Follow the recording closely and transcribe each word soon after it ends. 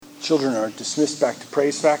Children are dismissed back to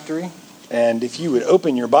Praise Factory. And if you would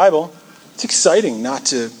open your Bible, it's exciting not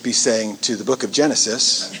to be saying to the book of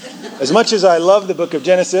Genesis. As much as I love the book of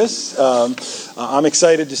Genesis, I'm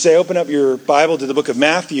excited to say open up your Bible to the book of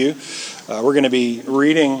Matthew. We're going to be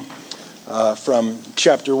reading from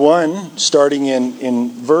chapter 1, starting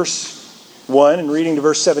in verse 1 and reading to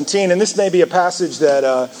verse 17. And this may be a passage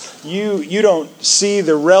that you don't see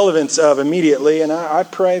the relevance of immediately, and I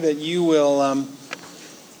pray that you will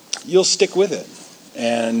you'll stick with it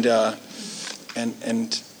and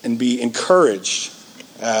be encouraged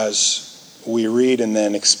as we read and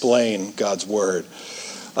then explain God's word.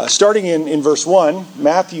 Starting in verse 1,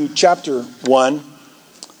 Matthew chapter 1,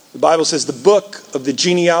 the Bible says, the book of the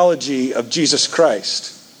genealogy of Jesus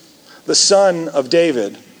Christ, the son of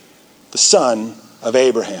David, the son of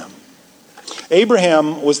Abraham.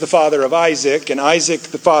 Abraham was the father of Isaac, and Isaac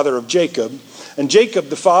the father of Jacob, and Jacob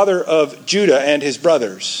the father of Judah and his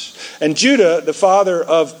brothers, and Judah the father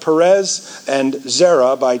of Perez and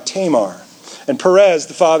Zerah by Tamar, and Perez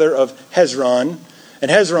the father of Hezron, and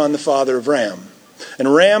Hezron the father of Ram,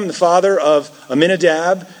 and Ram the father of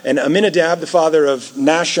Amminadab, and Amminadab the father of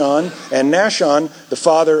Nahshon, and Nahshon the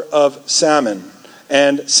father of Salmon,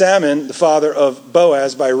 and Salmon the father of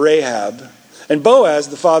Boaz by Rahab, and Boaz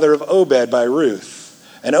the father of Obed by Ruth,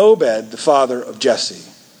 and Obed the father of Jesse,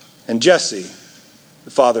 and Jesse the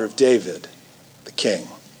father of David, the king.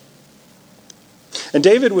 And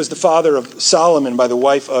David was the father of Solomon by the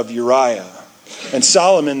wife of Uriah, and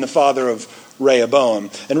Solomon the father of Rehoboam,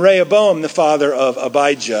 and Rehoboam the father of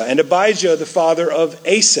Abijah, and Abijah the father of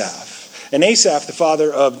Asaph, and Asaph the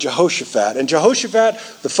father of Jehoshaphat, and Jehoshaphat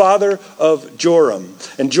the father of Joram,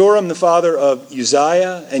 and Joram the father of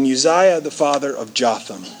Uzziah, and Uzziah the father of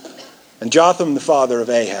Jotham, and Jotham the father of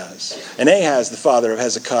Ahaz, and Ahaz the father of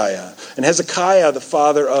Hezekiah, and Hezekiah the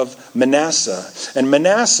father of Manasseh, and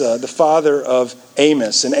Manasseh the father of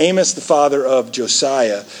Amos, and Amos the father of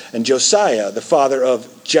Josiah, and Josiah the father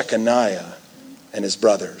of Jeconiah and his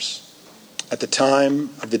brothers, at the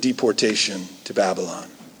time of the deportation to Babylon.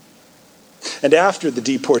 And after the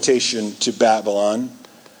deportation to Babylon,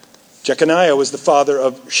 Jeconiah was the father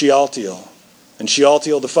of Shealtiel, and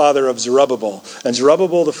Shealtiel the father of Zerubbabel, and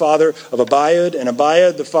Zerubbabel the father of Abiud, and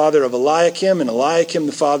Abiud the father of Eliakim, and Eliakim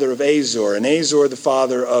the father of Azor, and Azor the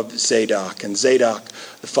father of Zadok, and Zadok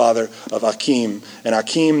the father of Achim, and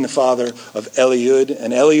Achim the father of Eliud,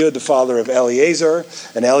 and Eliud the father of Eleazar,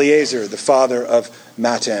 and Eleazar the father of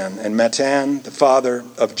Matan, and Matan the father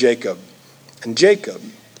of Jacob, and Jacob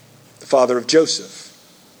the father of Joseph,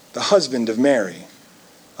 the husband of Mary,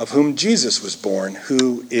 of whom Jesus was born,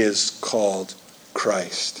 who is called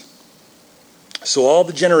Christ. So all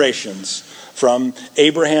the generations from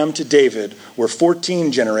Abraham to David were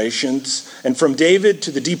 14 generations, and from David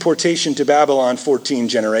to the deportation to Babylon, 14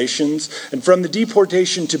 generations, and from the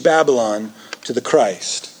deportation to Babylon to the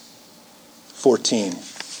Christ, 14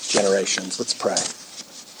 generations. Let's pray.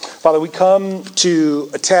 Father, we come to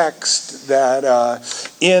a text that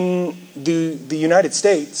in the United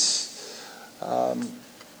States,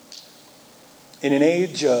 in an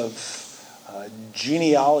age of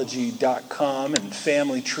genealogy.com and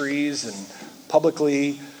family trees and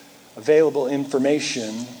publicly available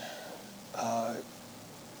information,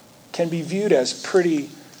 can be viewed as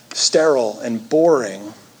pretty sterile and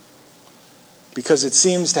boring because it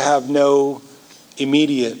seems to have no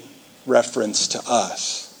immediate reference to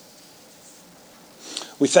us.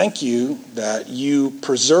 We thank you that you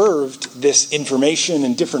preserved this information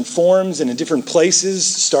in different forms and in different places,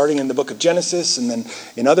 starting in the book of Genesis and then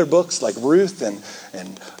in other books like Ruth and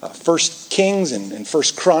First Kings and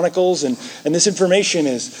First Chronicles. And this information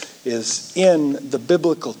is in the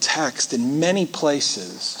biblical text in many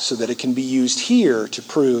places so that it can be used here to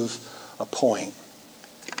prove a point.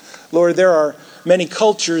 Lord, there are many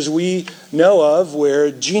cultures we know of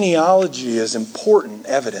where genealogy is important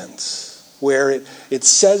evidence, where it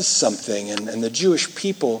says something, and the Jewish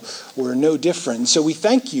people were no different. And so we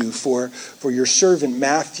thank you for your servant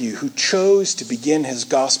Matthew, who chose to begin his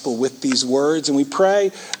gospel with these words, and we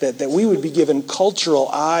pray that we would be given cultural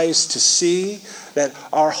eyes to see, that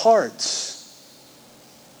our hearts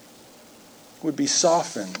would be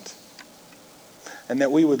softened, and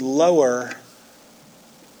that we would lower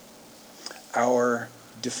our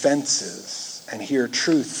defenses and hear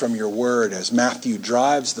truth from your word as Matthew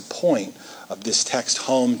drives the point of this text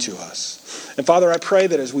home to us. And Father, I pray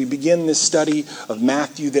that as we begin this study of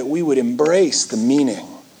Matthew, that we would embrace the meaning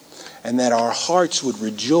and that our hearts would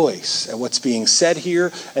rejoice at what's being said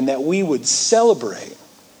here, and that we would celebrate,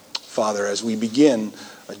 Father, as we begin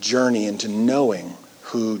a journey into knowing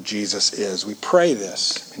who Jesus is. We pray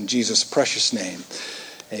this in Jesus' precious name.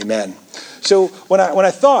 Amen. So when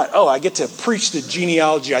I thought, I get to preach the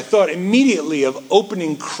genealogy, I thought immediately of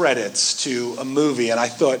opening credits to a movie, and I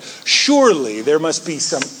thought, surely there must be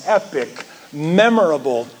some epic,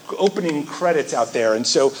 memorable opening credits out there. And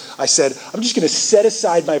so I said, I'm just going to set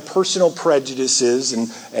aside my personal prejudices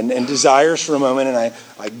and desires for a moment, and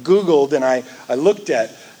I Googled and I looked at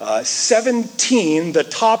 17, the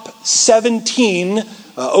top 17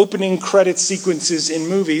 opening credit sequences in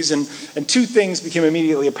movies, and two things became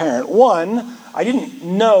immediately apparent. One, I didn't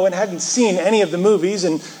know and hadn't seen any of the movies,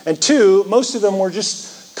 and two, most of them were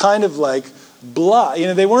just kind of like blah.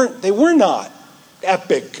 They were not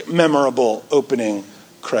epic, memorable opening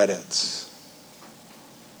credits.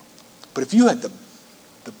 But if you had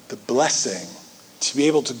the blessing to be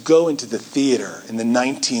able to go into the theater in the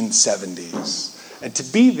 1970s and to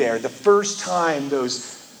be there the first time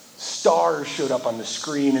those stars showed up on the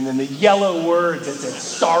screen, and then the yellow words that said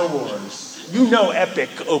Star Wars. Epic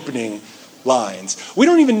opening lines. We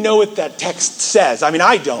don't even know what that text says. I mean,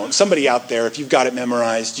 I don't. Somebody out there, if you've got it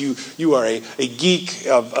memorized, you are a geek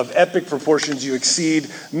of epic proportions. You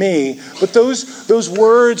exceed me. But those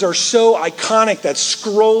words are so iconic, that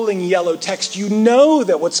scrolling yellow text. You know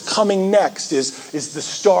that what's coming next is the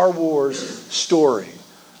Star Wars story.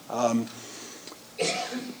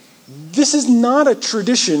 This is not a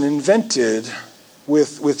tradition invented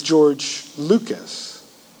with George Lucas.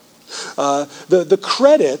 The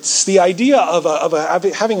credits, the idea of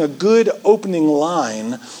having a good opening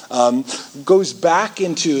line goes back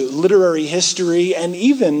into literary history, and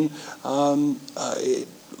even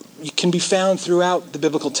it can be found throughout the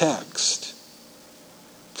biblical text.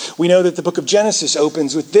 We know that the book of Genesis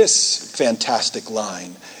opens with this fantastic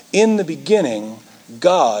line: "In the beginning,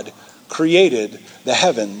 God created the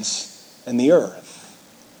heavens and the earth."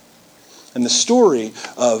 And the story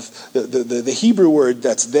of the Hebrew word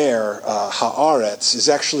that's there, haaretz, is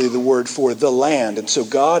actually the word for the land. And so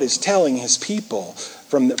God is telling his people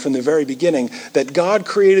from the very beginning that God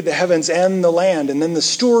created the heavens and the land. And then the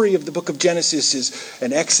story of the book of Genesis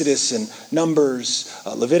and Exodus and Numbers,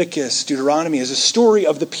 Leviticus, Deuteronomy is a story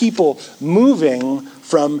of the people moving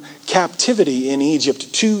from captivity in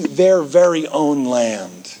Egypt to their very own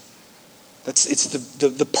land. It's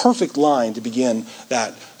the perfect line to begin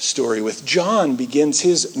that story with. John begins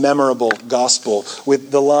his memorable gospel with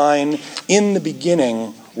the line, "In the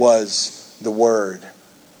beginning was the Word,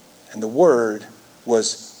 and the Word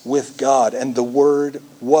was with God, and the Word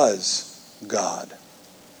was God."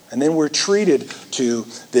 And then we're treated to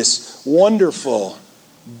this wonderful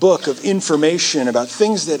book of information about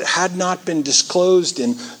things that had not been disclosed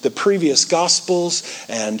in the previous Gospels,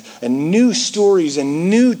 and new stories and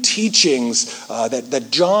new teachings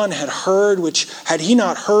that John had heard, which had he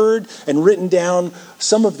not heard and written down,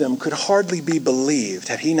 some of them could hardly be believed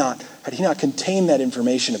had he not contained that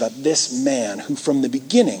information about this man who from the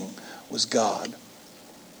beginning was God.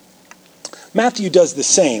 Matthew does the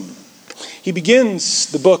same. He begins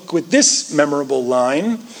the book with this memorable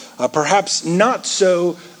line, perhaps not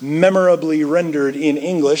so memorably rendered in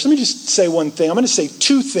English. Let me just say one thing. I'm going to say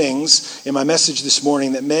two things in my message this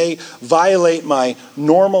morning that may violate my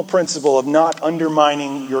normal principle of not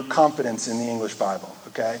undermining your confidence in the English Bible,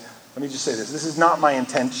 okay? Let me just say this. This is not my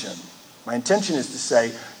intention. My intention is to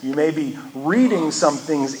say you may be reading some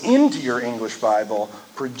things into your English Bible,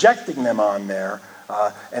 projecting them on there,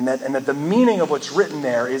 and that the meaning of what's written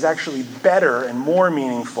there is actually better and more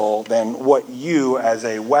meaningful than what you, as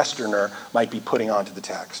a Westerner, might be putting onto the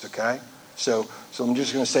text, okay? So I'm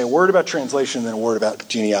just going to say a word about translation and then a word about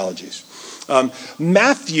genealogies.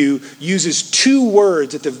 Matthew uses two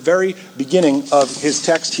words at the very beginning of his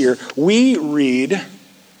text here. We read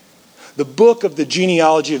the book of the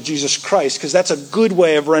genealogy of Jesus Christ, because that's a good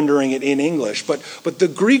way of rendering it in English. But the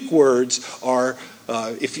Greek words are,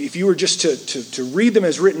 if you were just to read them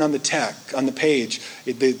as written on the page,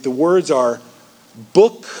 the words are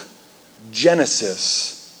book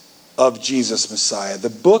Genesis of Jesus Messiah. The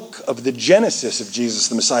book of the Genesis of Jesus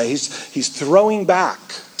the Messiah. He's throwing back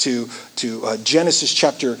to Genesis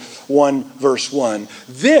chapter 1, verse 1.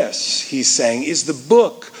 This, he's saying, is the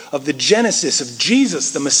book of the Genesis of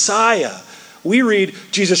Jesus the Messiah. We read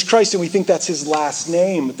Jesus Christ and we think that's his last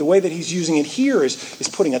name, but the way that he's using it here is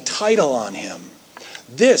putting a title on him.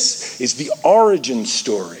 This is the origin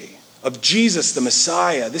story of Jesus the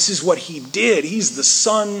Messiah. This is what he did. He's the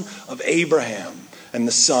son of Abraham and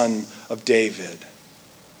the son of David.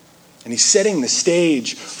 And he's setting the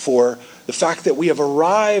stage for the fact that we have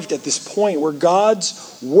arrived at this point where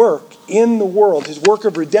God's work in the world, his work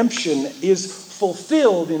of redemption, is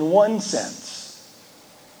fulfilled in one sense,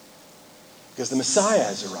 because the Messiah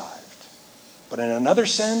has arrived. But in another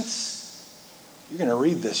sense, you're going to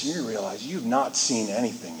read this and you're going to realize you've not seen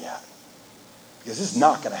anything yet. Because this is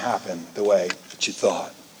not going to happen the way that you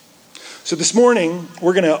thought. So this morning,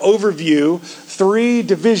 we're going to overview 3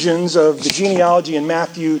 divisions of the genealogy in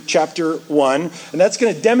Matthew chapter 1. And that's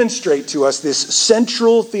going to demonstrate to us this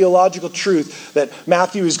central theological truth that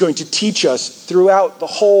Matthew is going to teach us throughout the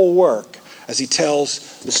whole work as he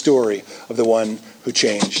tells the story of the one who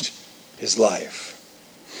changed his life.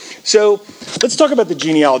 So let's talk about the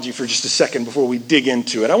genealogy for just a second before we dig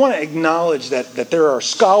into it. I want to acknowledge that there are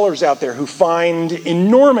scholars out there who find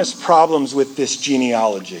enormous problems with this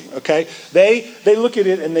genealogy. Okay, they look at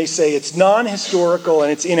it and they say it's non-historical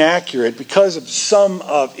and it's inaccurate because of some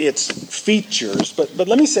of its features. But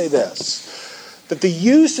let me say this, that the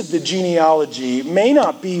use of the genealogy may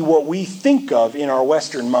not be what we think of in our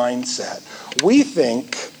Western mindset. We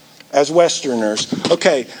think, as Westerners,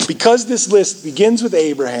 okay, because this list begins with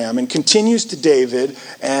Abraham and continues to David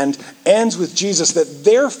and ends with Jesus, that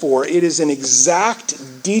therefore it is an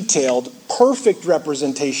exact, detailed, perfect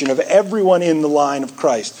representation of everyone in the line of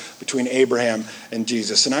Christ between Abraham and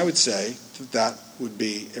Jesus. And I would say that that would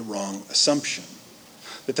be a wrong assumption.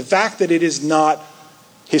 That the fact that it is not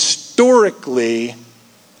historically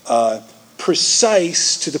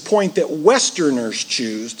precise to the point that Westerners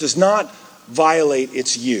choose does not violate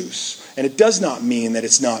its use. And it does not mean that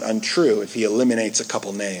it's not untrue if he eliminates a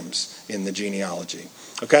couple names in the genealogy.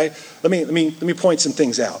 Okay? Let me point some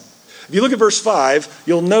things out. If you look at verse 5,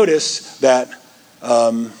 you'll notice that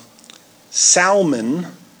Salmon,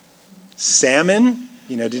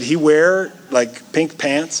 did he wear like pink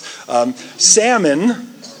pants? Salmon,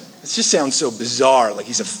 it just sounds so bizarre, like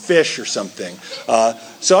he's a fish or something.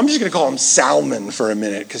 So I'm just going to call him Salmon for a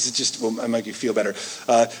minute because it make you feel better.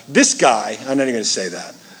 This guy, I'm not even going to say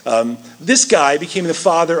that. This guy became the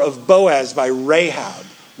father of Boaz by Rahab.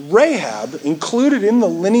 Rahab, included in the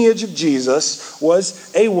lineage of Jesus,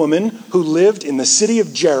 was a woman who lived in the city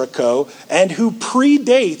of Jericho and who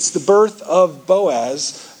predates the birth of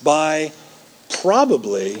Boaz by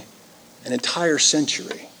probably an entire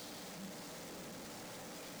century.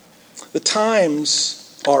 The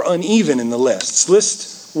times are uneven in the lists.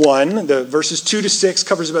 List 1, the verses 2 to 6,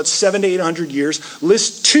 covers about 700 to 800 years.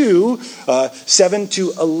 List 2, 7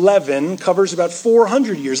 to 11, covers about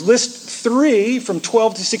 400 years. List 3, from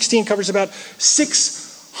 12 to 16, covers about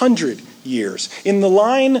 600 years. In the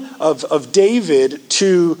line of David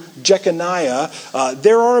to Jeconiah,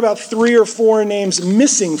 there are about 3 or 4 names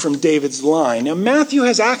missing from David's line. Now, Matthew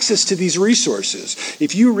has access to these resources.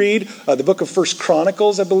 If you read the book of 1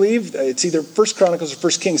 Chronicles, I believe, it's either 1 Chronicles or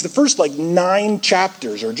 1 Kings, the first 9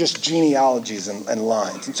 chapters are just genealogies and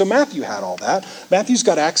lines. And so Matthew had all that. Matthew's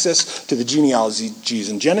got access to the genealogies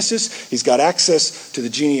in Genesis. He's got access to the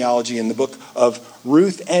genealogy in the book of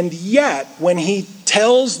Ruth. And yet, when he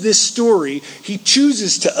tells this story, he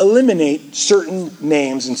chooses to eliminate certain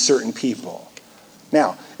names and certain people.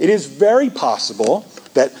 Now, it is very possible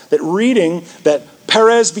that reading that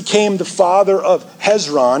Perez became the father of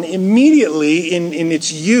Hezron immediately in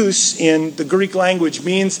its use in the Greek language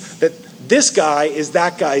means that this guy is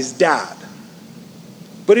that guy's dad.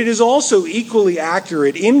 But it is also equally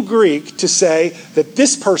accurate in Greek to say that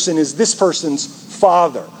this person is this person's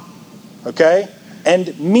father. Okay?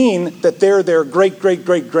 And mean that they're their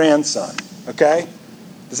great-great-great-grandson. Okay?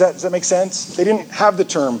 Does that make sense? They didn't have the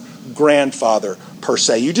term grandfather per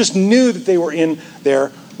se. You just knew that they were in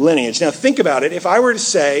their lineage. Now think about it. If I were to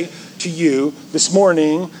say to you this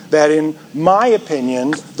morning that in my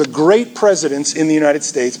opinion, the great presidents in the United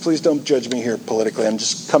States, please don't judge me here politically, I'm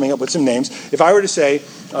just coming up with some names. If I were to say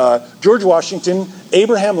George Washington,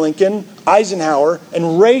 Abraham Lincoln, Eisenhower,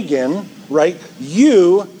 and Reagan, right,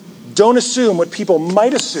 you don't assume what people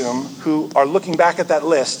might assume who are looking back at that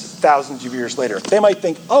list thousands of years later. They might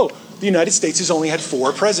think, oh, the United States has only had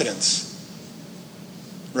 4 presidents.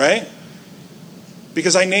 Right?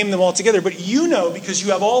 Because I named them all together. But you know, because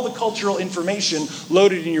you have all the cultural information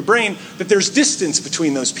loaded in your brain, that there's distance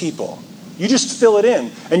between those people. You just fill it in.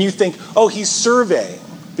 And you think, oh, he's surveying,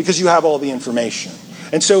 because you have all the information.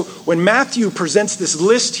 And so when Matthew presents this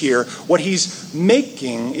list here, what he's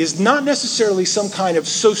making is not necessarily some kind of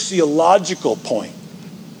sociological point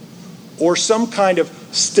or some kind of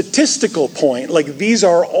statistical point, like these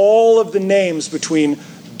are all of the names between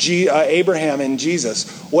Abraham and Jesus.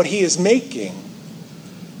 What he is making,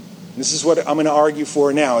 this is what I'm going to argue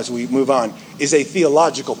for now as we move on, is a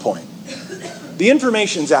theological point. The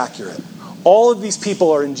information's accurate. All of these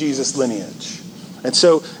people are in Jesus' lineage. And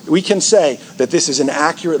so we can say that this is an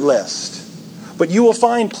accurate list. But you will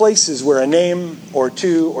find places where a name or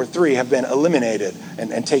 2 or 3 have been eliminated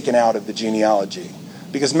and taken out of the genealogy.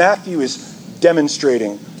 Because Matthew is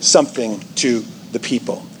demonstrating something to the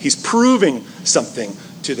people. He's proving something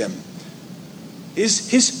to them.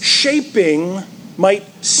 His shaping might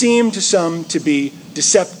seem to some to be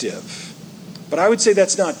deceptive, but I would say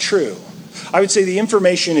that's not true. I would say the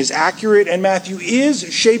information is accurate, and Matthew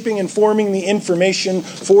is shaping and forming the information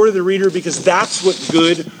for the reader because that's what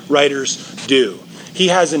good writers do. He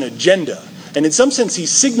has an agenda, and in some sense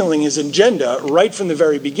he's signaling his agenda right from the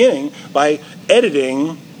very beginning by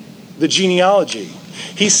editing the genealogy.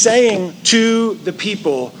 He's saying to the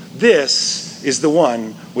people, this is the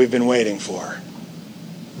one we've been waiting for.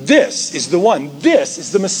 This is the one. This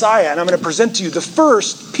is the Messiah. And I'm going to present to you the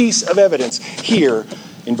first piece of evidence here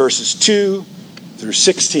in verses 2 through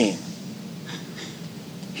 16.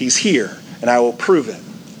 He's here, and I will prove it.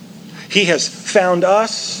 He has found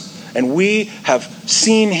us, and we have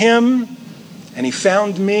seen him, and he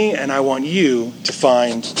found me, and I want you to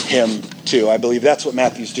find him too. I believe that's what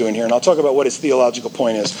Matthew's doing here, and I'll talk about what his theological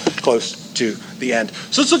point is close to the end.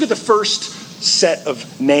 So let's look at the first set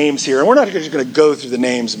of names here. And we're not just going to go through the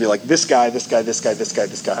names and be like, this guy, this guy, this guy, this guy,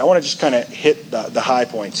 this guy. I want to just kind of hit the high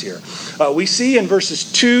points here. We see in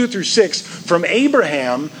verses 2 through 6, from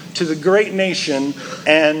Abraham to the great nation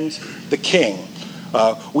and the king.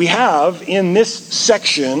 We have in this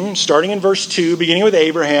section, starting in verse 2, beginning with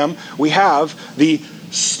Abraham, we have the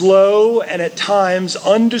slow and at times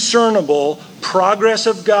undiscernible progress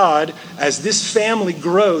of God as this family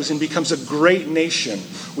grows and becomes a great nation.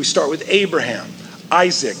 We start with Abraham,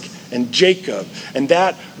 Isaac, and Jacob, and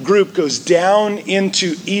that group goes down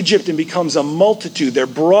into Egypt and becomes a multitude. They're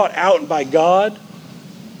brought out by God,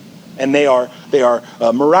 and they are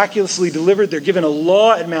miraculously delivered. They're given a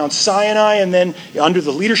law at Mount Sinai, and then under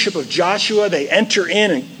the leadership of Joshua, they enter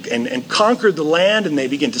in and conquer the land, and they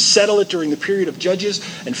begin to settle it during the period of Judges.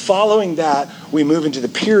 And following that, we move into the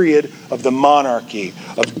period of the monarchy,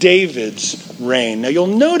 of David's reign. Now you'll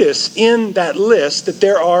notice in that list that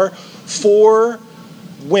there are 4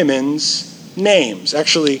 women's names.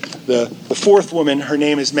 Actually, the fourth woman, her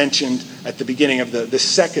name is mentioned at the beginning of the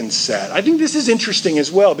second set. I think this is interesting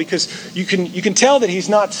as well because you can tell that he's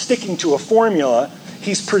not sticking to a formula.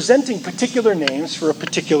 He's presenting particular names for a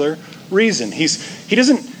particular reason. He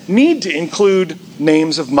doesn't need to include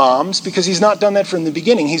names of moms because he's not done that from the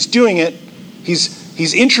beginning. He's doing it.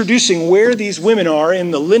 He's introducing where these women are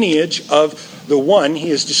in the lineage of the one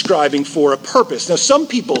he is describing for a purpose. Now, some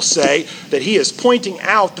people say that he is pointing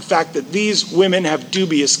out the fact that these women have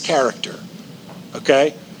dubious character.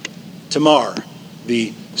 Okay? Tamar,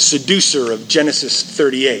 the seducer of Genesis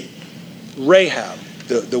 38. Rahab,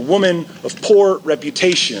 the woman of poor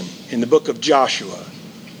reputation in the book of Joshua.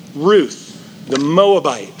 Ruth, the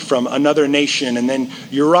Moabite from another nation, and then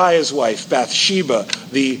Uriah's wife, Bathsheba,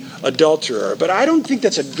 the adulterer. But I don't think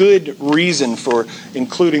that's a good reason for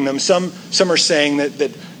including them. Some are saying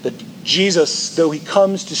that Jesus, though he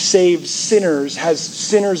comes to save sinners, has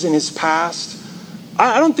sinners in his past.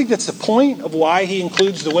 I don't think that's the point of why he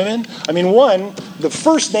includes the women. I mean, the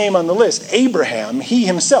first name on the list, Abraham, he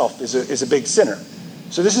himself is a big sinner.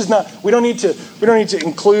 So this is not. We don't need to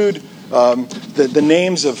include the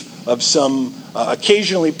names of some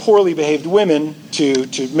occasionally poorly behaved women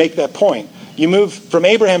to make that point. You move from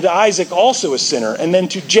Abraham to Isaac, also a sinner, and then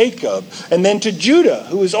to Jacob, and then to Judah,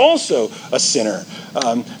 who is also a sinner.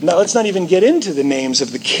 Now let's not even get into the names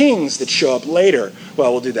of the kings that show up later.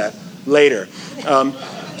 Well, we'll do that later.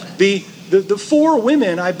 The 4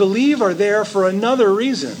 women, I believe, are there for another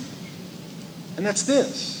reason, and that's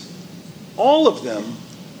this. All of them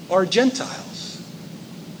are Gentiles.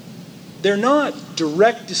 They're not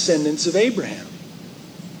direct descendants of Abraham.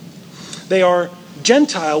 They are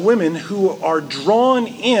Gentile women who are drawn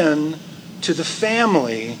in to the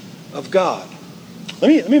family of God.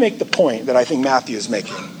 Let me make the point that I think Matthew is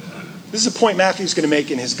making. This is a point Matthew is going to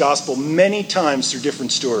make in his gospel many times through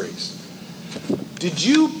different stories. Did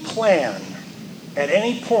you plan at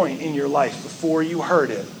any point in your life before you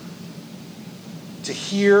heard it to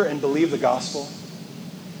hear and believe the gospel?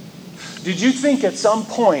 Did you think at some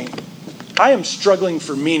point, I am struggling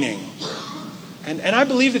for meaning, and I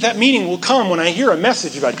believe that meaning will come when I hear a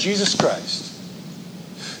message about Jesus Christ?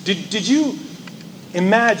 Did you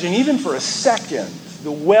imagine, even for a second,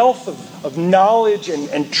 the wealth of knowledge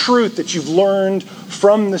and truth that you've learned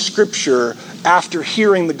from the Scripture after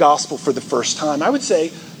hearing the gospel for the first time? I would say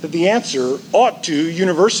that the answer ought to,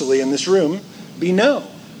 universally in this room, be no.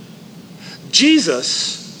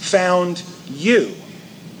 Jesus found you.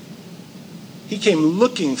 He came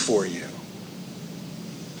looking for you.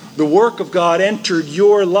 The work of God entered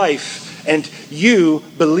your life, and you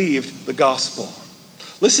believed the gospel.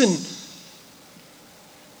 Listen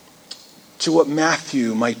to what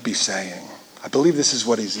Matthew might be saying. I believe this is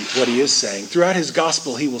what he is saying. Throughout his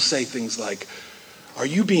gospel, he will say things like, are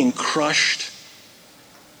you being crushed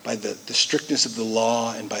by the strictness of the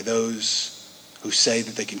law and by those who say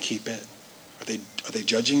that they can keep it? Are they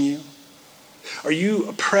judging you? Are you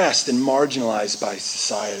oppressed and marginalized by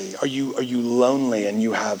society? Are you lonely and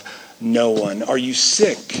you have no one? Are you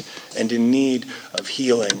sick and in need of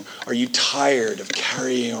healing? Are you tired of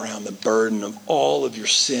carrying around the burden of all of your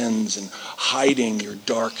sins and hiding your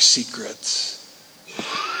dark secrets?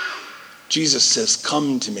 Jesus says,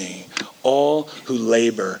 come to me, all who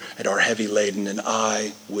labor and are heavy laden, and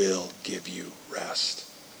I will give you rest.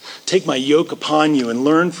 Take my yoke upon you and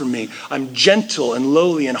learn from me. I'm gentle and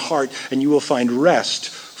lowly in heart, and you will find rest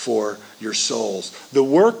for your souls. The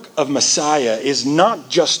work of Messiah is not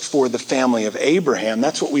just for the family of Abraham.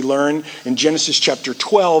 That's what we learn in Genesis chapter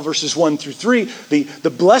 12, verses 1 through 3. The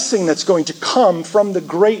blessing that's going to come from the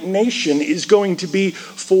great nation is going to be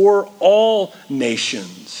for all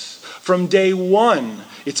nations. From day one,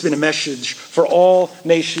 it's been a message for all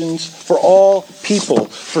nations, for all people,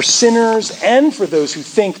 for sinners and for those who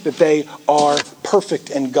think that they are perfect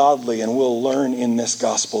and godly. And we'll learn in this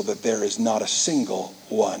gospel that there is not a single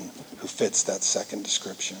one who fits that second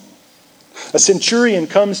description. A centurion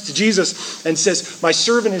comes to Jesus and says, my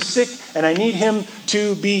servant is sick and I need him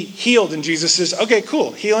to be healed. And Jesus says, okay,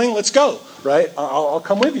 cool, healing, let's go, right? I'll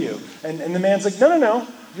come with you. And the man's like, no.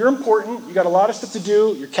 You're important. You got a lot of stuff to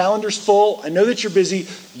do. Your calendar's full. I know that you're busy.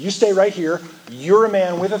 You stay right here. You're a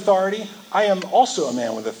man with authority. I am also a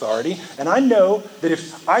man with authority. And I know that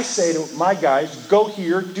if I say to my guys, go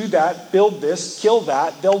here, do that, build this, kill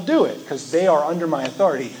that, they'll do it because they are under my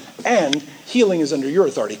authority. And healing is under your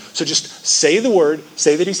authority. So just say the word,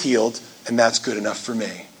 say that he's healed, and that's good enough for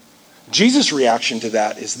me. Jesus' reaction to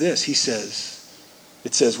that is this.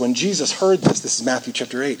 It says, when Jesus heard this is Matthew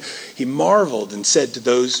chapter 8, he marveled and said to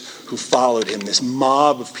those who followed him, this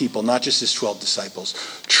mob of people, not just his 12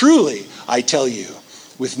 disciples, truly, I tell you,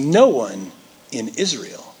 with no one in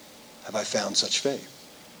Israel have I found such faith.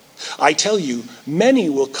 I tell you, many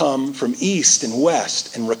will come from east and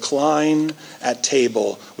west and recline at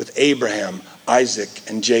table with Abraham, Isaac,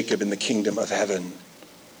 and Jacob in the kingdom of heaven.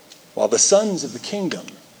 While the sons of the kingdom,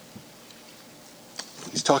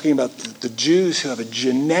 he's talking about the Jews who have a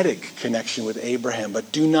genetic connection with Abraham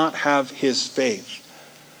but do not have his faith,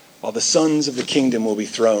 while the sons of the kingdom will be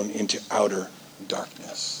thrown into outer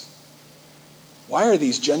darkness. Why are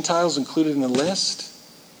these Gentiles included in the list?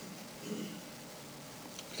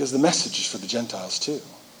 Because the message is for the Gentiles too.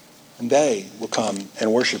 And they will come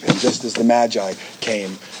and worship him just as the Magi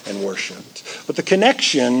came and worshiped. But the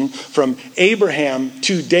connection from Abraham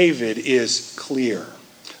to David is clear.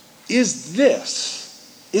 Is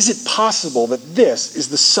it possible that this is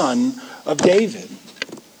the son of David?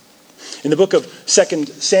 In the book of 2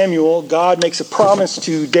 Samuel, God makes a promise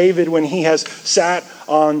to David when he has sat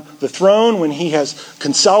on the throne, when he has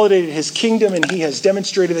consolidated his kingdom, and he has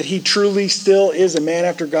demonstrated that he truly still is a man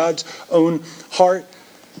after God's own heart.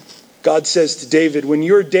 God says to David, when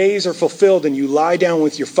your days are fulfilled and you lie down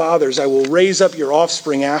with your fathers, I will raise up your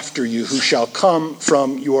offspring after you who shall come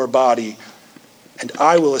from your body, and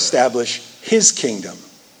I will establish his kingdom.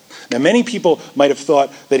 Now, many people might have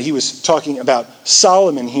thought that he was talking about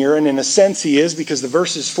Solomon here, and in a sense he is, because the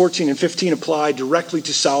verses 14 and 15 apply directly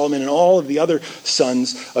to Solomon and all of the other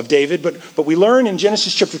sons of David. But we learn in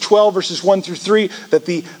Genesis chapter 12, verses 1 through 3, that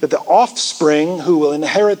the offspring who will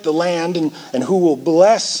inherit the land and who will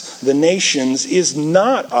bless the nations is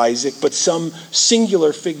not Isaac, but some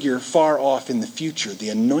singular figure far off in the future, the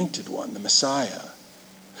anointed one, the Messiah.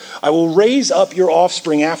 I will raise up your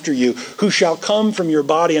offspring after you, who shall come from your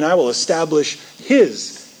body, and I will establish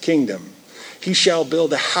his kingdom. He shall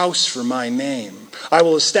build a house for my name. I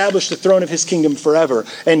will establish the throne of his kingdom forever.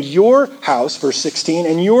 And your house, verse 16,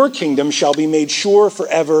 and your kingdom shall be made sure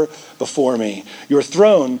forever before me. Your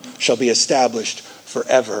throne shall be established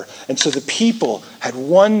forever. And so the people had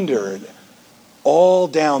wondered all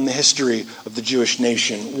down the history of the Jewish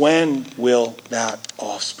nation, when will that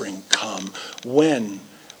offspring come? When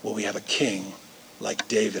will we have a king like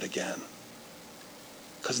David again?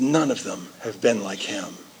 Because none of them have been like him.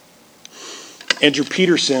 Andrew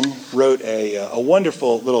Peterson wrote a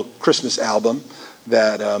wonderful little Christmas album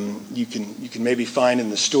that you can maybe find in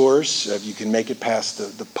the stores. You can make it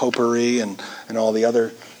past the potpourri and all the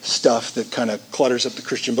other stuff that kind of clutters up the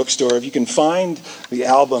Christian bookstore. If you can find the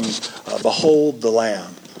album Behold the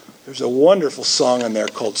Lamb, there's a wonderful song on there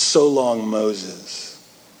called So Long Moses,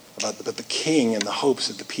 about the king and the hopes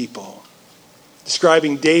of the people.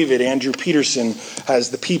 Describing David, Andrew Peterson has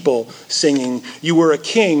the people singing, "You were a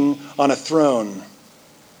king on a throne,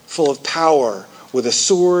 full of power, with a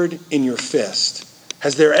sword in your fist.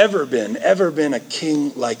 Has there ever been a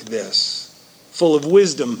king like this? Full of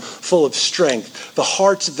wisdom, full of strength. The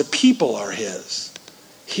hearts of the people are his.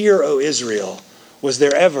 Hear, O Israel, was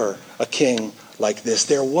there ever a king like this?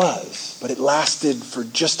 There was, but it lasted for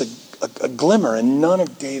just a glimmer, and none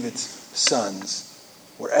of David's sons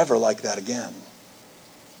were ever like that again.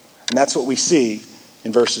 And that's what we see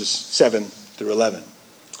in verses 7 through 11.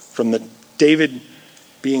 From the David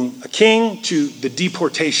being a king to the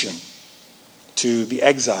deportation, to the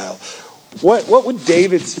exile. What would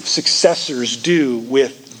David's successors do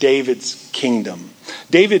with David's kingdom?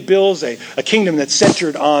 David builds a kingdom that's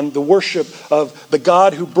centered on the worship of the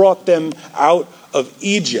God who brought them out of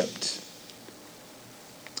Egypt.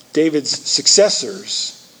 David's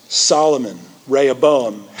successors, Solomon,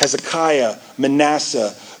 Rehoboam, Hezekiah,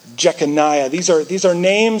 Manasseh, Jeconiah. These are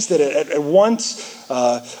names that at once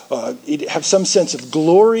have some sense of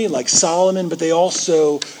glory, like Solomon, but they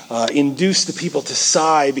also induce the people to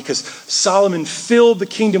sigh because Solomon filled the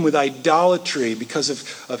kingdom with idolatry because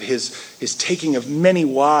of his taking of many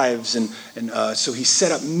wives, and so he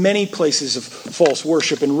set up many places of false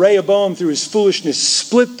worship. And Rehoboam, through his foolishness,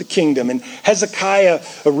 split the kingdom. And Hezekiah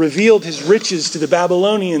revealed his riches to the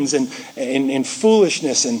Babylonians in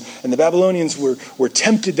foolishness, and the Babylonians were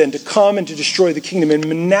tempted then to come and to destroy the kingdom. And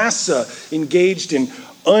Manasseh engaged in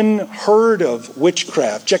unheard of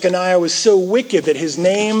witchcraft. Jeconiah was so wicked that his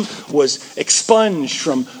name was expunged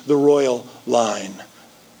from the royal line.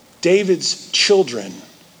 David's children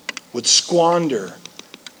would squander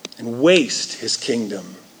and waste his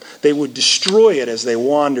kingdom. They would destroy it as they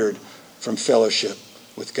wandered from fellowship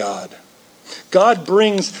with God. God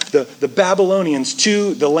brings the Babylonians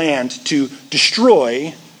to the land to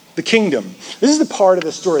destroy the kingdom. This is the part of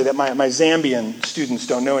the story that my Zambian students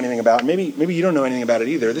don't know anything about. Maybe you don't know anything about it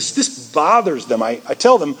either. This bothers them. I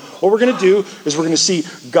tell them what we're going to do is we're going to see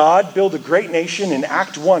God build a great nation in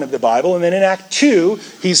Act 1 of the Bible, and then in Act 2,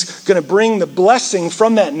 he's going to bring the blessing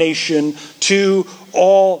from that nation to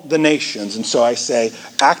all the nations. And so I say,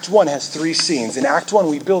 Act 1 has 3 scenes. In Act 1,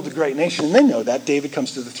 we build a great nation, and they know that. David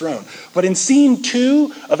comes to the throne. But in scene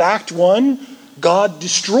 2 of Act 1, God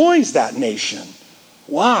destroys that nation.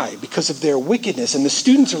 Why? Because of their wickedness. And the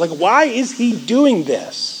students are like, why is he doing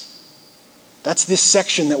this? That's this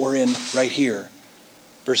section that we're in right here.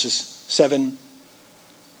 Verses 7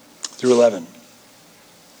 through 11.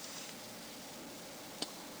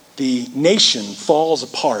 The nation falls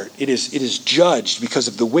apart. It is judged because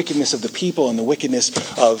of the wickedness of the people and the wickedness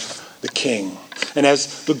of the king. And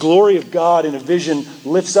as the glory of God in a vision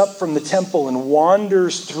lifts up from the temple and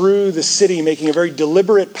wanders through the city, making a very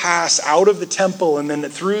deliberate pass out of the temple and then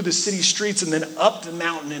through the city streets and then up the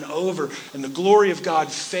mountain and over, and the glory of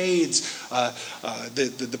God fades,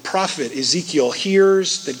 the prophet Ezekiel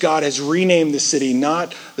hears that God has renamed the city,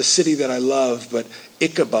 not the city that I love, but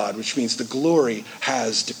Ichabod, which means the glory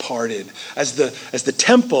has departed. As the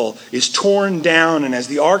temple is torn down, and as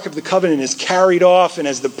the Ark of the Covenant is carried off, and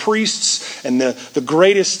as the priests and the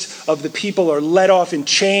greatest of the people are led off in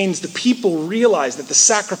chains, the people realize that the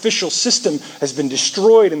sacrificial system has been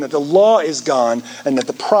destroyed and that the law is gone and that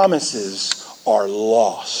the promises are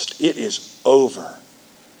lost. It is over.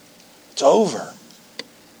 It's over.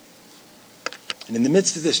 And in the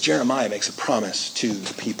midst of this, Jeremiah makes a promise to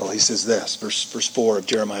the people. He says this, verse 4 of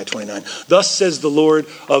Jeremiah 29. Thus says the Lord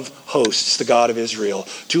of hosts, the God of Israel,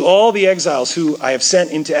 to all the exiles who I have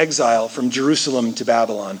sent into exile from Jerusalem to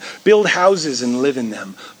Babylon, build houses and live in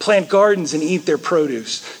them, plant gardens and eat their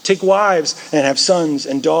produce, take wives and have sons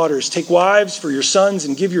and daughters, take wives for your sons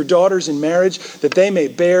and give your daughters in marriage, that they may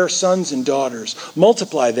bear sons and daughters.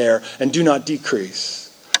 Multiply there and do not decrease.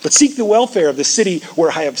 But seek the welfare of the city where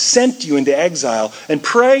I have sent you into exile, and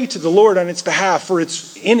pray to the Lord on its behalf, for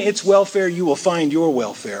in its welfare you will find your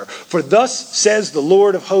welfare. For thus says the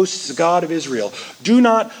Lord of hosts, the God of Israel, do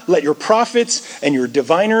not let your prophets and your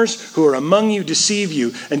diviners who are among you deceive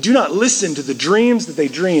you, and do not listen to the dreams that they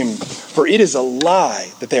dream, for it is a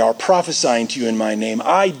lie that they are prophesying to you in my name.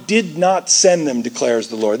 I did not send them, declares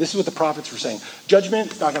the Lord. This is what the prophets were saying.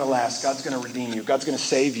 Judgment is not going to last. God's going to redeem you. God's going to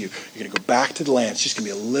save you. You're going to go back to the land. It's just going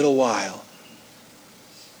to be a little while.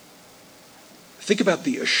 Think about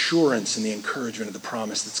the assurance and the encouragement of the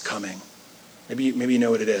promise that's coming. Maybe you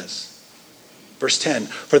know what it is. Verse 10,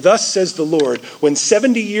 for thus says the Lord, when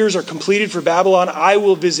 70 years are completed for Babylon, I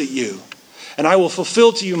will visit you, and I will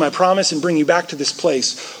fulfill to you my promise and bring you back to this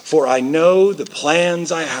place. For I know the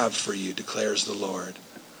plans I have for you, declares the Lord.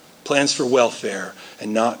 Plans for welfare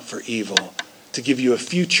and not for evil, to give you a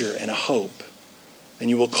future and a hope. And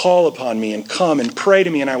you will call upon me and come and pray to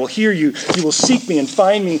me, and I will hear you. You will seek me and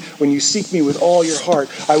find me when you seek me with all your heart.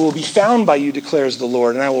 I will be found by you, declares the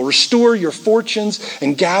Lord, and I will restore your fortunes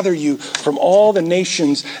and gather you from all the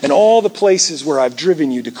nations and all the places where I've driven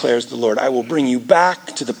you, declares the Lord. I will bring you back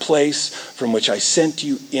to the place from which I sent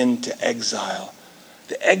you into exile.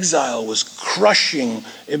 The exile was crushing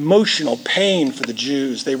emotional pain for the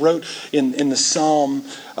Jews. They wrote in the psalm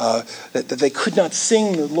that they could not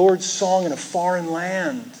sing the Lord's song in a foreign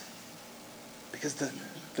land because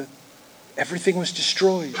everything was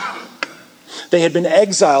destroyed. They had been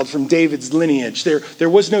exiled from David's lineage. There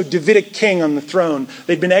was no Davidic king on the throne.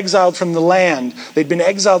 They'd been exiled from the land. They'd been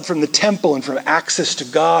exiled from the temple and from access to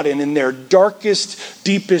God. And in their darkest,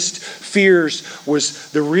 deepest fears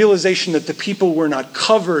was the realization that the people were not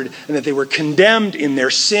covered and that they were condemned in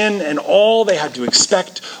their sin. And all they had to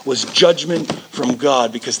expect was judgment from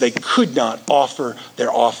God because they could not offer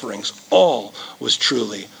their offerings. All was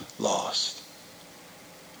truly lost.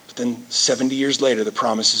 But then 70 years later, the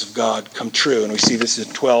promises of God come true. And we see this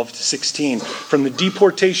in 12 to 16. From the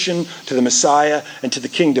deportation to the Messiah and to the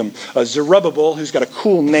kingdom. Zerubbabel, who's got a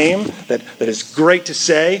cool name that is great to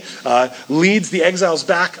say, leads the exiles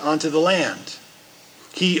back onto the land.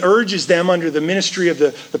 He urges them under the ministry of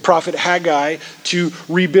the prophet Haggai to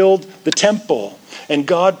rebuild the temple. And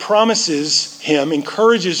God promises him,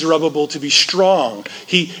 encourages Zerubbabel to be strong.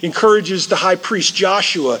 He encourages the high priest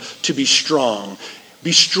Joshua to be strong.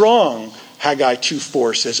 Be strong, Haggai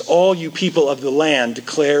 2:4 says, all you people of the land,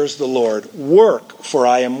 declares the Lord. Work, for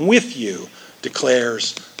I am with you,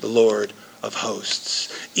 declares the Lord of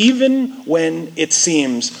hosts. Even when it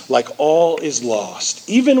seems like all is lost,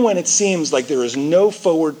 even when it seems like there is no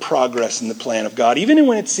forward progress in the plan of God, even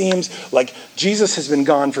when it seems like Jesus has been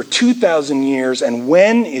gone for 2,000 years, and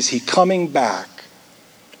when is he coming back?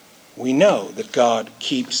 We know that God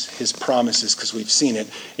keeps his promises because we've seen it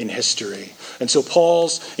in history. And so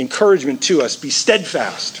Paul's encouragement to us, be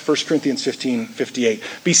steadfast, 1 Corinthians 15:58.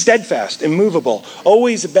 Be steadfast, immovable,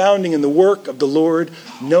 always abounding in the work of the Lord,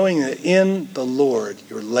 knowing that in the Lord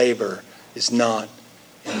your labor is not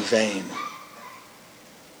in vain.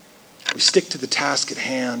 We stick to the task at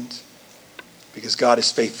hand because God is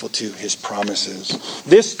faithful to his promises.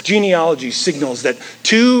 This genealogy signals that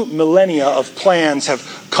 2 millennia of plans have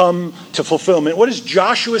come to fulfillment. What does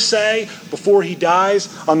Joshua say before he dies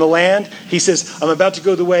on the land? He says, I'm about to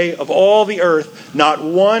go the way of all the earth. Not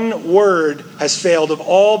one word has failed of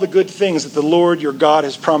all the good things that the Lord your God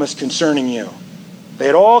has promised concerning you. They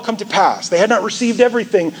had all come to pass. They had not received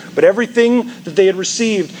everything, but everything that they had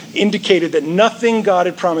received indicated that nothing God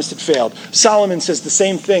had promised had failed. Solomon says the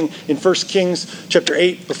same thing in 1 Kings chapter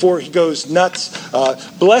 8 before he goes nuts.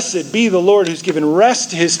 Blessed be the Lord who's given rest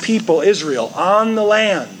to his people Israel on the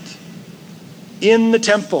land, in the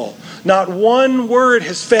temple. Not one word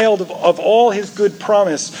has failed of all his good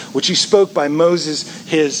promise, which he spoke by Moses,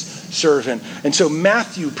 his servant. And so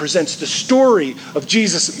Matthew presents the story of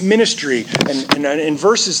Jesus' ministry. And in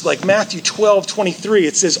verses like Matthew 12:23,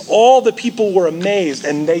 it says, all the people were amazed,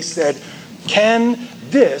 and they said, can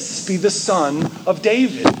this be the son of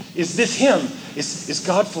David? Is this him? Is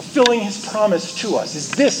God fulfilling his promise to us? Is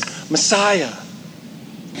this Messiah?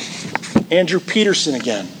 Andrew Peterson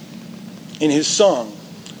again, in his song,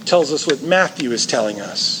 tells us what Matthew is telling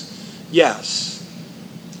us. Yes,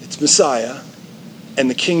 it's Messiah, and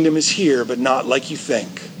the kingdom is here, but not like you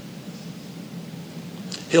think.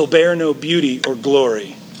 He'll bear no beauty or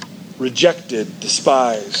glory, rejected,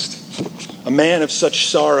 despised. A man of such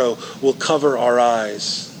sorrow will cover our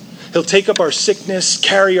eyes. He'll take up our sickness,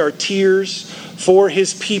 carry our tears. For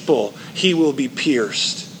his people he will be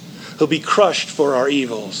pierced. He'll be crushed for our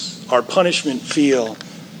evils, our punishment feel.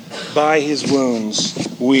 By his wounds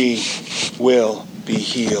we will be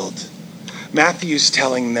healed. Matthew's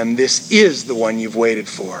telling them this is the one you've waited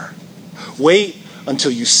for. Wait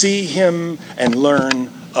until you see him and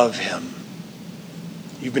learn of him.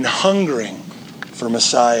 You've been hungering for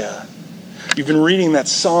Messiah. You've been reading that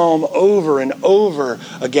psalm over and over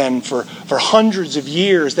again for hundreds of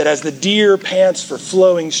years, that as the deer pants for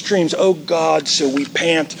flowing streams, oh God, so we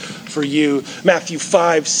pant for you. Matthew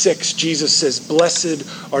 5:6, Jesus says,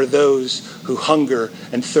 blessed are those who hunger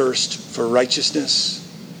and thirst for righteousness,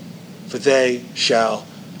 for they shall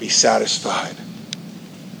be satisfied.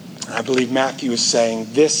 And I believe Matthew is saying,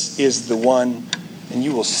 this is the one, and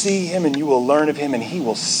you will see him and you will learn of him, and he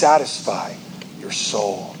will satisfy your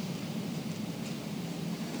soul.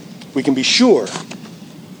 We can be sure,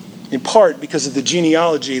 in part because of the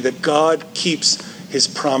genealogy, that God keeps his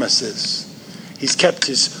promises. He's kept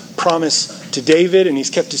his promise to David, and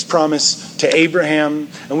he's kept his promise to Abraham.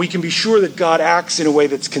 And we can be sure that God acts in a way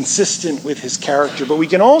that's consistent with his character. But we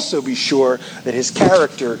can also be sure that his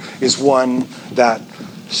character is one that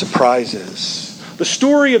surprises. The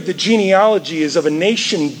story of the genealogy is of a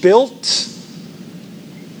nation built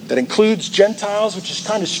that includes Gentiles, which is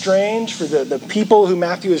kind of strange for the people who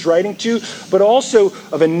Matthew is writing to, but also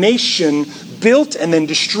of a nation built and then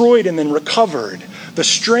destroyed and then recovered. The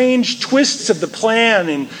strange twists of the plan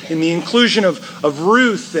in the inclusion of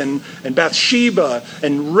Ruth and Bathsheba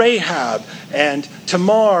and Rahab and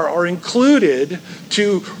Tamar are included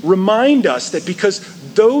to remind us that because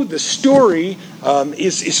though the story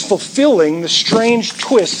is fulfilling, the strange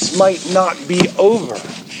twists might not be over.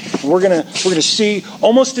 We're gonna see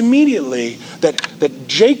almost immediately that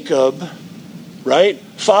Jacob, right,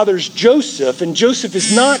 fathers Joseph, and Joseph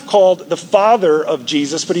is not called the father of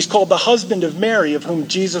Jesus, but he's called the husband of Mary, of whom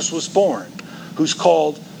Jesus was born, who's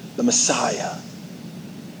called the Messiah.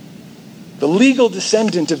 The legal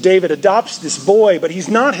descendant of David adopts this boy, but he's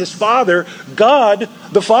not his father. God,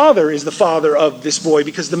 the Father, is the father of this boy,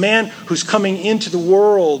 because the man who's coming into the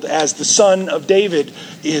world as the son of David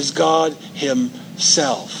is God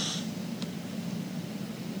himself.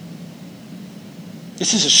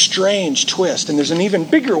 This is a strange twist, and there's an even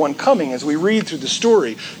bigger one coming as we read through the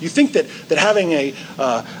story. You think that having a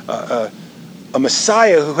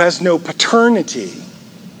Messiah who has no paternity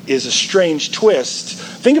is a strange twist.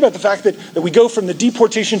 Think about the fact that we go from the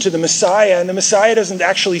deportation to the Messiah, and the Messiah doesn't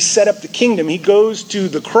actually set up the kingdom. He goes to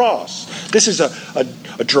the cross. This is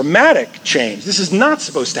a dramatic change. This is not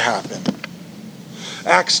supposed to happen.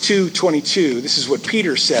 Acts 2:22, this is what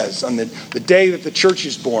Peter says on the day that the church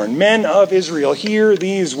is born. Men of Israel, hear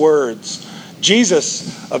these words.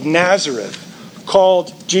 Jesus of Nazareth,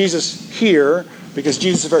 called Jesus here, because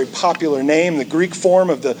Jesus is a very popular name, the Greek form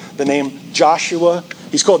of the name Joshua.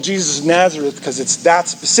 He's called Jesus of Nazareth because it's that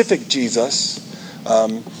specific Jesus.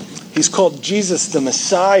 He's called Jesus the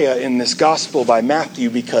Messiah in this gospel by Matthew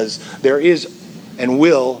because there is and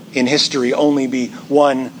will in history only be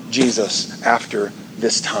one Jesus after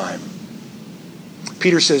this time.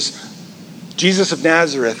 Peter says, Jesus of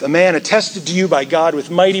Nazareth, a man attested to you by God with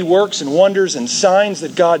mighty works and wonders and signs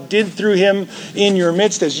that God did through him in your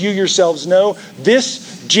midst, as you yourselves know.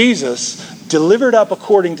 This Jesus, delivered up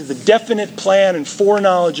according to the definite plan and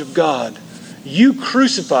foreknowledge of God, you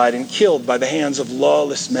crucified and killed by the hands of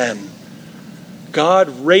lawless men. God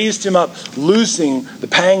raised him up, loosing the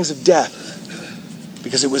pangs of death,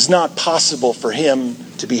 because it was not possible for him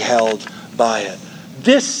to be held by it.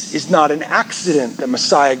 This is not an accident that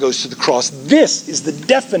Messiah goes to the cross. This is the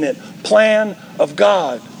definite plan of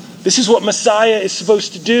God. This is what Messiah is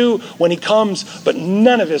supposed to do when he comes, but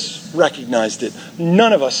none of us recognized it.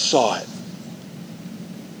 None of us saw it.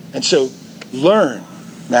 And so learn,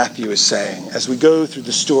 Matthew is saying, as we go through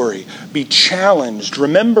the story. Be challenged.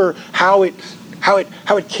 Remember how it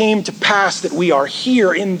came to pass that we are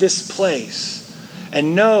here in this place.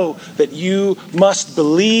 And know that you must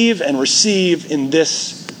believe and receive in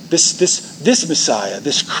this Messiah,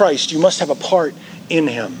 this Christ. You must have a part in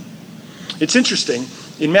him. It's interesting.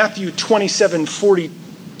 In Matthew 27:40,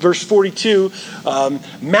 verse 42,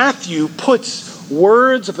 Matthew puts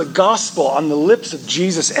words of the gospel on the lips of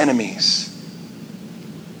Jesus' enemies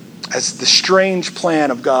as the strange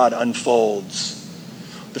plan of God unfolds.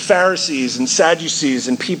 The Pharisees and Sadducees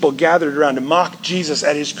and people gathered around to mock Jesus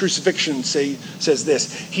at his crucifixion says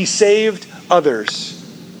this: he saved others.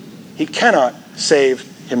 He cannot save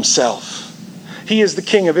himself. He is the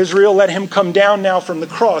King of Israel. Let him come down now from the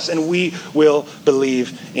cross and we will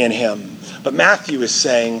believe in him. But Matthew is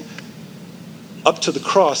saying, up to the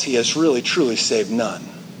cross, he has really truly saved none.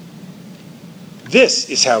 This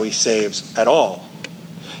is how he saves at all.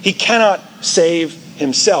 He cannot save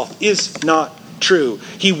himself, is not true.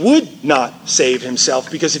 He would not save himself,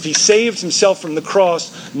 because if he saved himself from the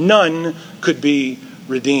cross, none could be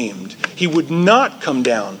redeemed. He would not come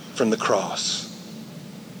down from the cross.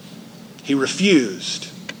 He refused.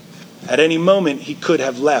 At any moment he could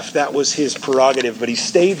have left. That was his prerogative, but he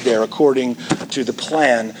stayed there according to the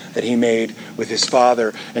plan that he made with his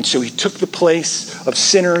Father. And so he took the place of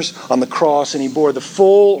sinners on the cross, and he bore the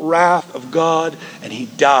full wrath of God, and he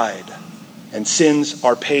died. And sins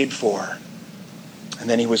are paid for. And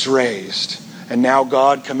then he was raised. And now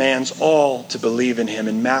God commands all to believe in him.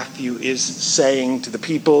 And Matthew is saying to the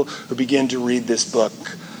people who begin to read this book,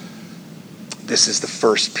 this is the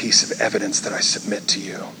first piece of evidence that I submit to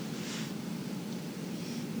you.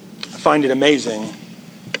 I find it amazing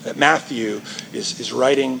that Matthew is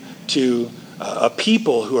writing to a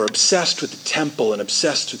people who are obsessed with the temple and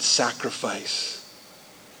obsessed with sacrifice.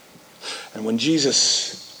 And when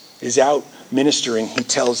Jesus is out ministering, he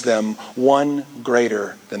tells them, one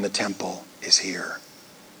greater than the temple is here.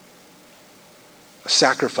 A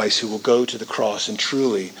sacrifice who will go to the cross and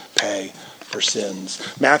truly pay for sins.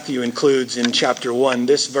 Matthew includes in chapter 1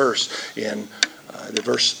 this verse in the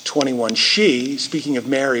verse 21. She, speaking of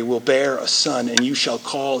Mary, will bear a son, and you shall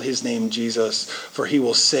call his name Jesus, for he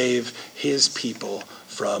will save his people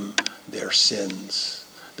from their sins.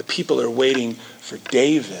 The people are waiting for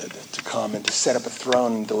David to come and to set up a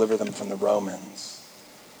throne and deliver them from the Romans.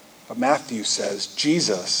 But Matthew says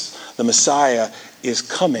Jesus, the Messiah, is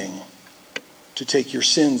coming to take your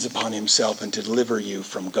sins upon himself and to deliver you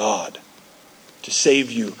from God, to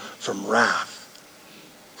save you from wrath.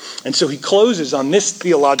 And so he closes on this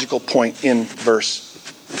theological point in verse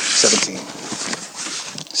 17.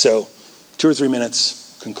 So, 2 or 3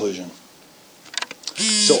 minutes, conclusion.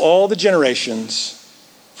 So all the generations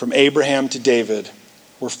from Abraham to David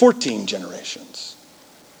were 14 generations.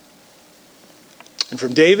 And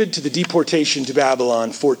from David to the deportation to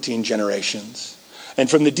Babylon, 14 generations. And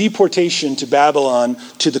from the deportation to Babylon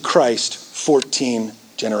to the Christ, 14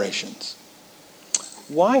 generations.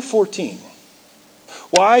 Why 14?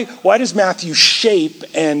 Why does Matthew shape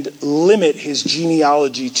and limit his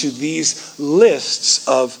genealogy to these lists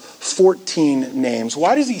of 14 names?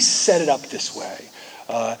 Why does he set it up this way?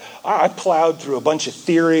 I plowed through a bunch of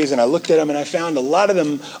theories and I looked at them and I found a lot of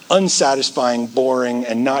them unsatisfying, boring,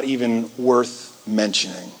 and not even worth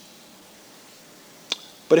mentioning.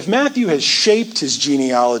 But if Matthew has shaped his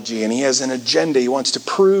genealogy and he has an agenda, he wants to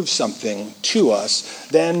prove something to us,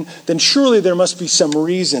 then surely there must be some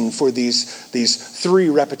reason for these 3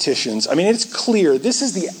 repetitions. I mean, it's clear this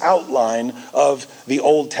is the outline of the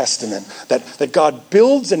Old Testament, that God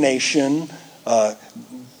builds a nation.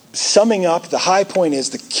 Summing up, the high point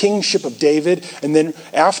is the kingship of David, and then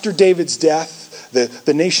after David's death,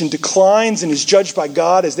 the nation declines and is judged by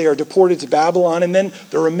God as they are deported to Babylon. And then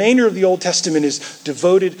the remainder of the Old Testament is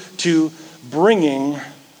devoted to bringing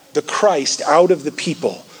the Christ out of the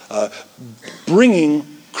people. Bringing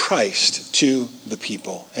Christ to the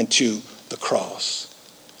people and to the cross.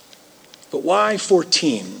 But why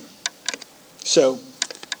 14? So,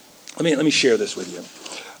 let me share this with you.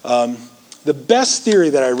 The best theory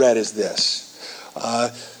that I read is this.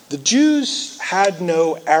 The Jews had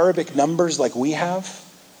no Arabic numbers like we have,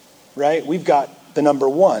 right? We've got the number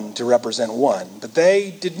 1 to represent 1, but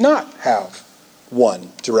they did not have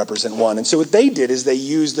 1 to represent 1. And so what they did is they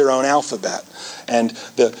used their own alphabet. And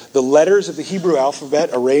the letters of the Hebrew alphabet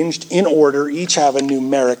arranged in order each have a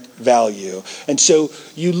numeric value. And so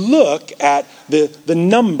you look at the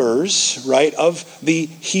numbers, right, of the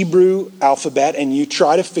Hebrew alphabet and you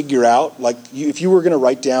try to figure out, like if you were going to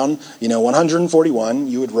write down, 141,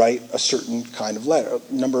 you would write a certain kind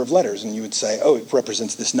of number of letters and you would say, oh, it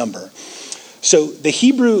represents this number. So the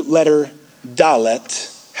Hebrew letter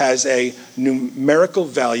Dalet has a numerical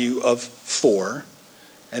value of 4.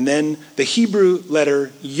 And then the Hebrew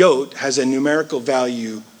letter Yod has a numerical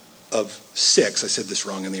value of 6. I said this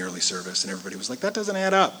wrong in the early service, and everybody was like, that doesn't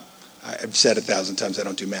add up. I've said 1,000 times I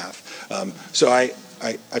don't do math. So I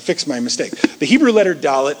fixed my mistake. The Hebrew letter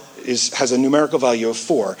Dalet has a numerical value of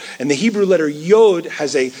 4. And the Hebrew letter Yod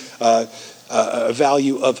has a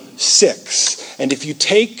value of 6. And if you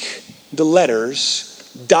take the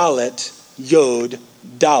letters Dalet, Yod,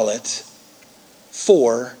 Dalet,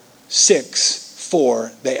 4, 6,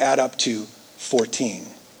 4, they add up to 14.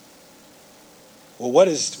 Well, what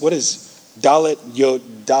does Dalet, Yod,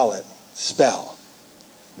 Dalet spell?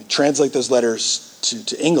 We translate those letters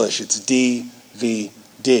to English. It's DVD.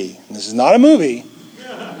 And this is not a movie,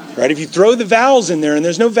 right? If you throw the vowels in there, and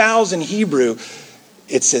there's no vowels in Hebrew,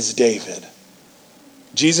 it says David.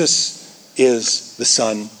 Jesus is the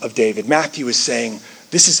son of David. Matthew is saying,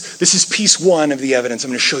 this is piece 1 of the evidence. I'm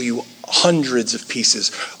going to show you hundreds of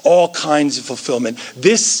pieces, all kinds of fulfillment.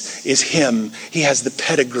 This is him. He has the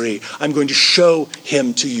pedigree. I'm going to show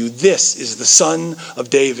him to you. This is the son of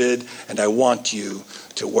David, and I want you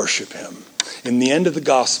to worship him. In the end of the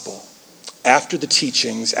gospel, after the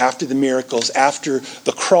teachings, after the miracles, after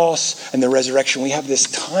the cross and the resurrection, we have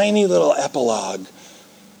this tiny little epilogue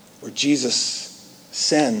where Jesus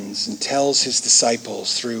sends and tells his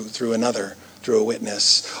disciples through a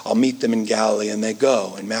witness, I'll meet them in Galilee, and they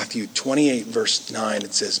go. In Matthew 28, verse 9,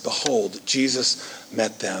 it says, behold, Jesus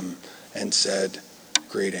met them and said,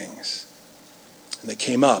 greetings. And they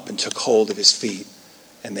came up and took hold of his feet,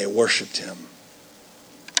 and they worshiped him.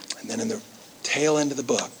 And then in the tail end of the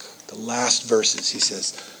book, the last verses, he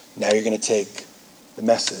says, now you're going to take the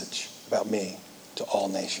message about me to all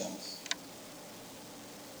nations.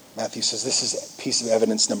 Matthew says this is piece of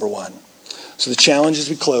evidence number 1. So the challenge as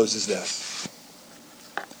we close is this.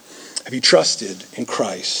 Have you trusted in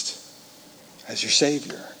Christ as your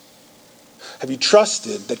Savior? Have you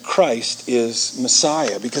trusted that Christ is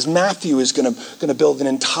Messiah? Because Matthew is going to build an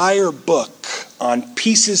entire book on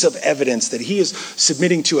pieces of evidence that he is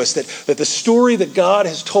submitting to us, that the story that God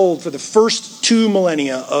has told for the first 2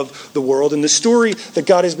 millennia of the world, and the story that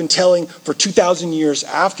God has been telling for 2,000 years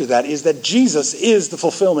after that, is that Jesus is the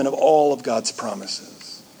fulfillment of all of God's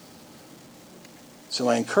promises. So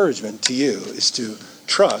my encouragement to you is to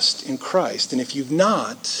trust in Christ. And if you've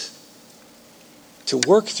not, to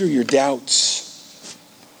work through your doubts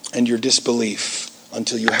and your disbelief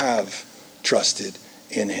until you have trusted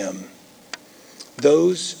in him.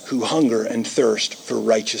 Those who hunger and thirst for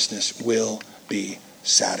righteousness will be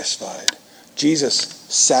satisfied. Jesus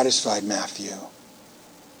satisfied Matthew,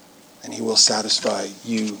 and he will satisfy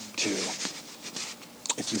you too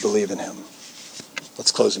if you believe in him.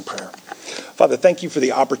 Let's close in prayer. Father, thank you for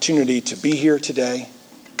the opportunity to be here today.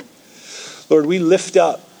 Lord, we lift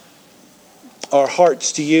up our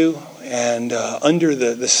hearts to you, and under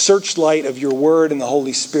the searchlight of your word and the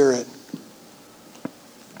Holy Spirit,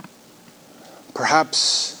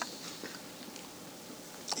 perhaps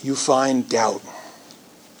you find doubt.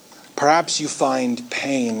 Perhaps you find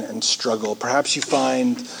pain and struggle. Perhaps you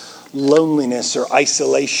find loneliness or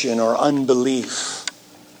isolation or unbelief.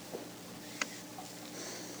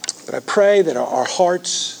 But I pray that our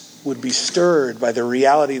hearts would be stirred by the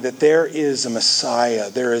reality that there is a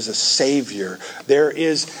Messiah, there is a Savior, there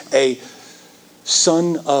is a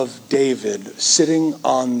Son of David sitting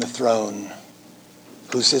on the throne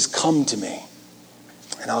who says, "Come to me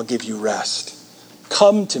and I'll give you rest.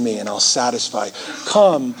 Come to me and I'll satisfy.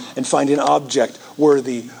 Come and find an object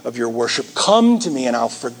worthy of your worship. Come to me and I'll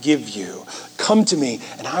forgive you. Come to me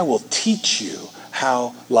and I will teach you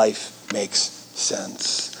how life makes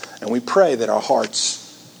sense." And we pray that our hearts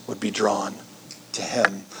would be drawn to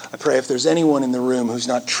him. I pray if there's anyone in the room who's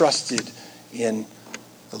not trusted in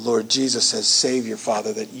the Lord Jesus as Savior,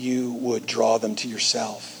 Father, that you would draw them to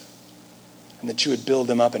yourself and that you would build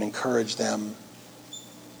them up and encourage them.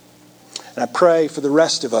 And I pray for the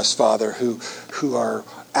rest of us, Father, who are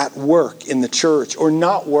at work in the church or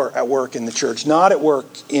not at work in the church, not at work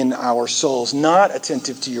in our souls, not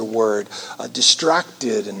attentive to your word,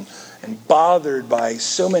 distracted and bothered by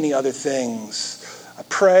so many other things. I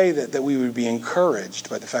pray that we would be encouraged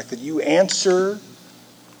by the fact that you answer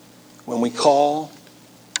when we call,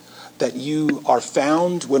 that you are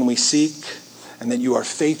found when we seek, and that you are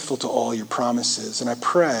faithful to all your promises. And I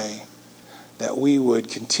pray that we would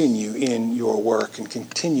continue in your work and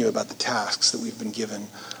continue about the tasks that we've been given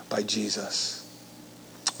by Jesus.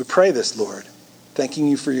 We pray this, Lord, thanking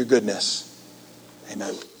you for your goodness.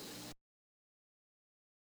 Amen.